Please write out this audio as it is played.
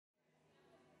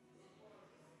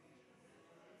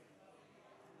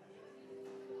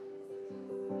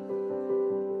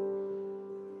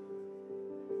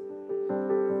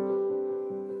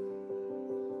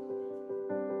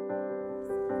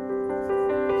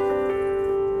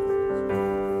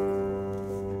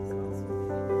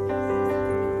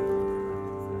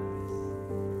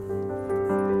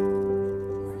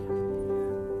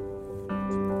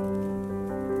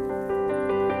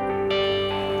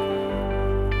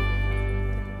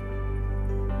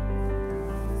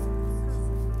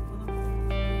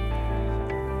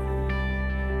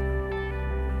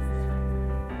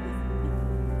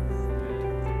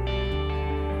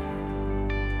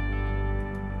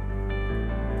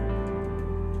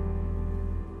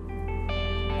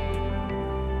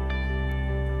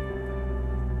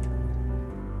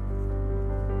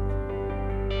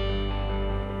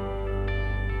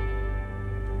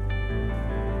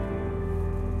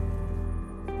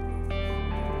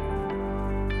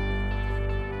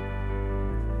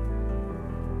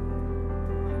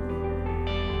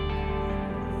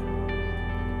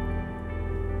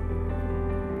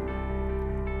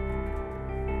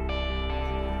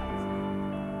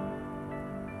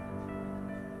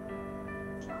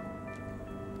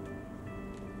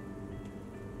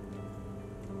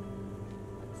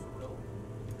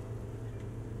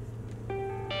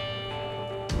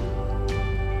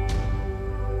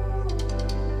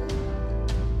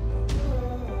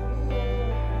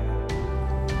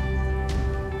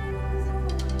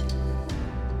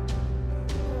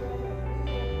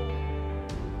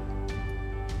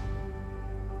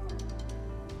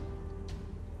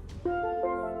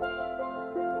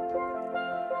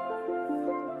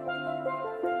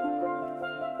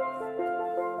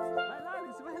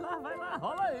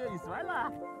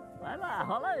Vai lá,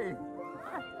 rola aí.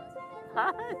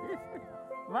 Vai.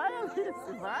 Vai,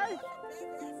 Alice, vai.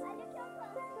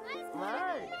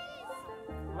 Vai.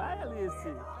 Vai,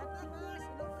 Alice.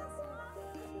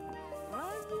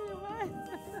 Vai, filho, vai.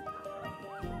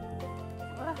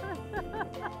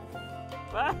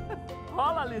 Vai.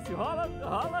 Rola, Alice, rola,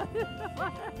 rola.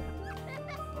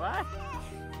 Vai.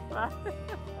 Vai.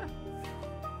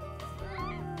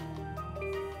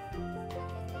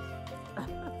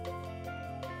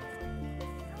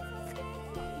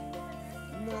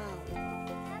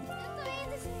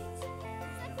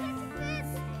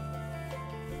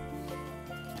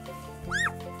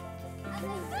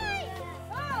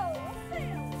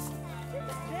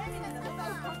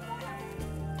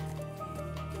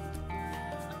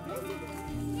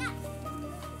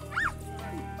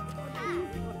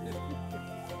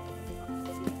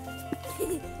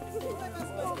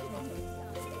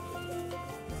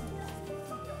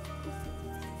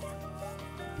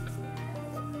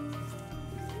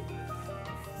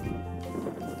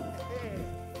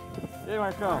 E aí,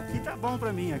 Marcão? Aqui tá bom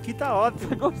pra mim, aqui tá ótimo.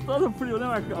 Você gostou do frio, né,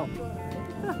 Marcão?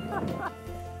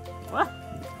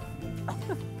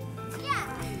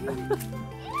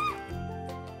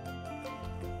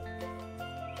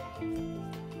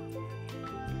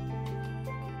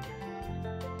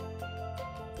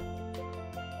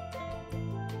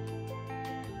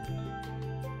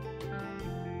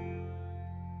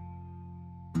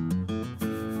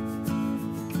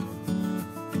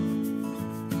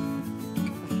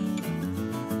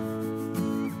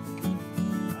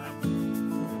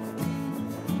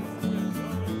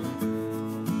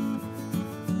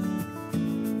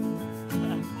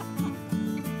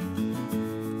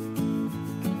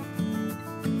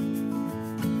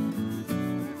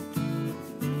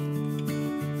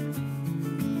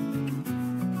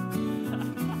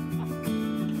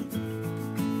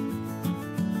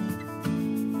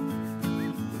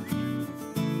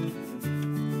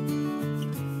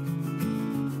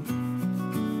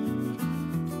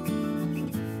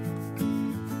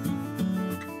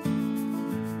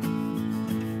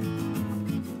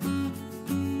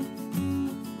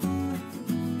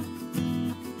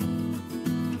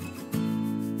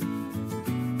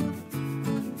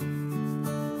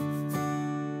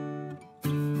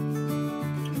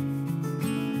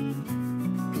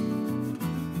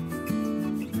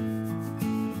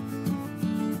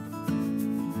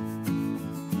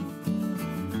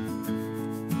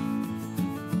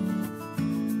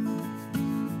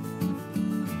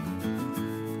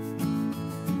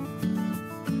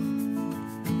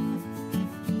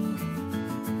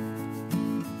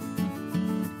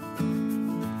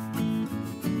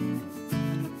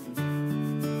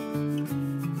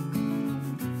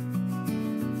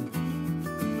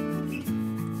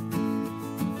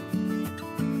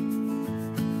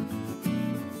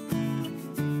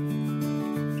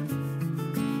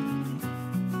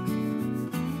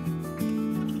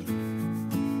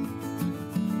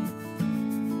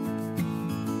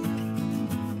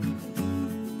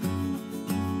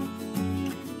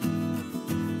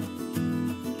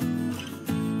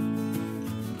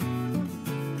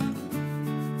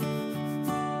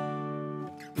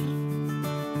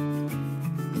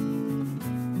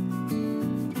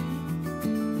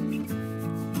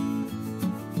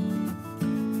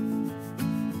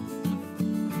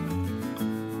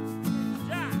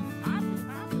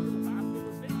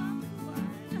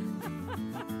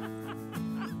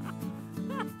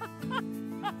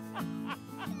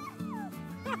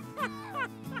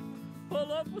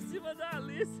 Rolou por cima da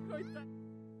Alice, coitada.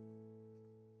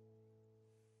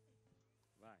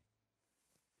 Vai.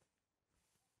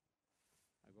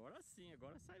 Agora sim,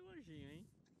 agora sai o anjinho, hein?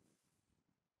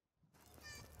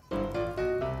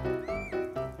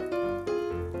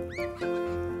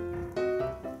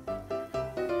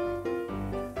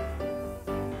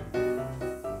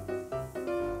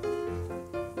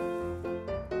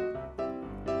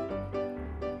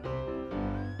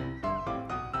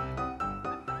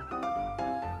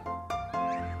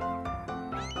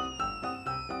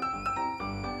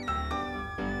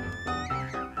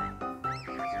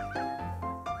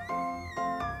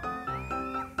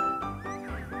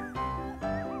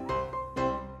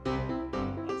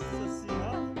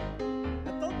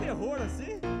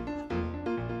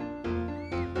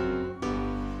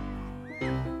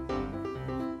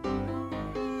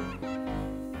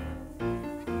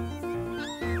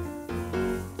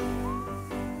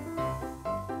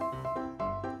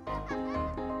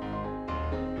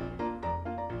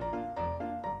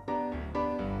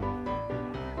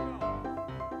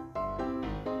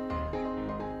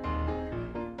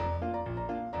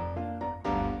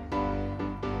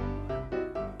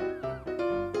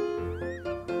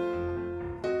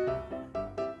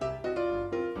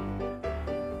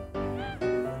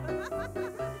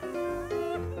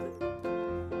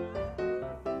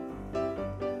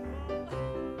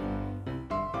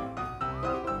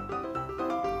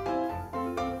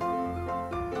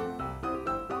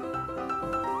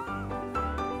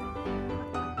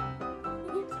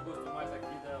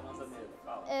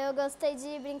 eu gostei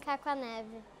de brincar com a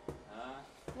neve. Ah,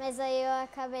 Mas aí eu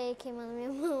acabei queimando minha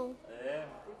mão.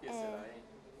 por que será, hein?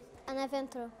 A neve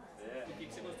entrou. O que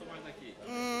você gostou mais daqui?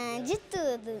 De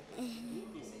tudo. O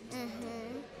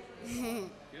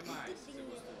que mais você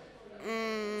gostou?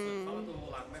 Fala do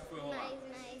rolar, como é que foi rolar?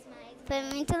 Foi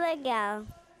muito legal.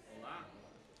 Rolar?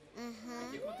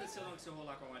 O que aconteceu na hora que você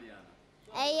rolar com a Mariana?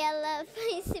 Aí ela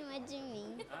foi em cima de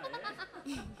mim. Ah,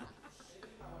 é?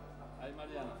 Aí,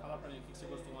 Mariana, fala pra mim o que você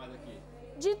gostou mais daqui.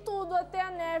 De tudo, até a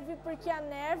neve, porque a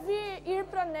neve, ir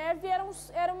pra neve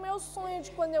era o meu sonho de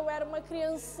quando eu era uma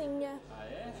criancinha. Ah,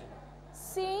 é?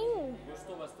 Sim.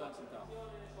 Gostou bastante, então?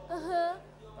 Aham.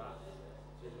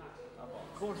 Tá bom.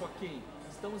 Bom, Joaquim,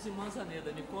 estamos em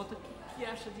Manzaneda. Me conta o que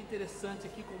acha de interessante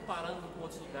aqui comparando com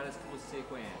outros lugares que você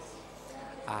conhece.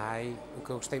 Ai, o que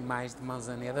eu gostei mais de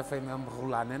Manzaneda foi mesmo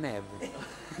rolar na neve.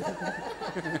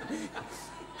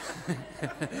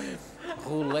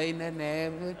 Rolei na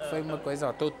neve, que foi uma coisa,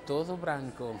 ó, estou todo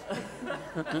branco.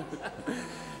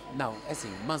 Não, assim,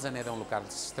 Manzaneda é um lugar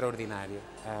extraordinário.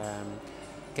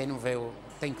 Quem não veio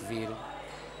tem que vir.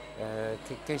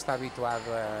 Quem está habituado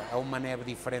a uma neve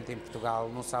diferente em Portugal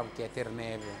não sabe o que é ter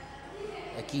neve.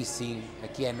 Aqui sim,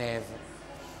 aqui é neve.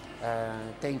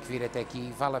 Tem que vir até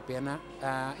aqui, vale a pena.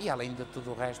 E além de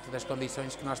tudo o resto das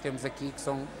condições que nós temos aqui, que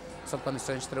são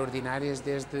condições extraordinárias,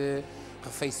 desde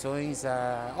refeições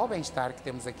ao bem-estar que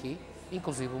temos aqui,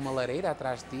 inclusive uma lareira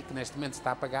atrás de ti, que neste momento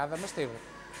está apagada, mas esteve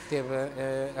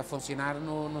a funcionar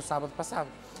no sábado passado.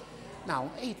 Não,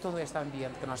 e todo este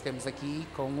ambiente que nós temos aqui,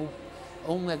 com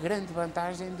uma grande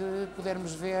vantagem de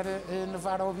podermos ver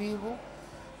nevar ao vivo,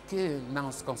 que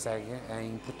não se consegue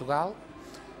em Portugal,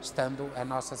 estando a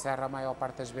nossa serra a maior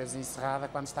parte das vezes encerrada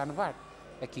quando está a nevar.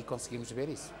 Aqui conseguimos ver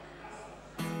isso.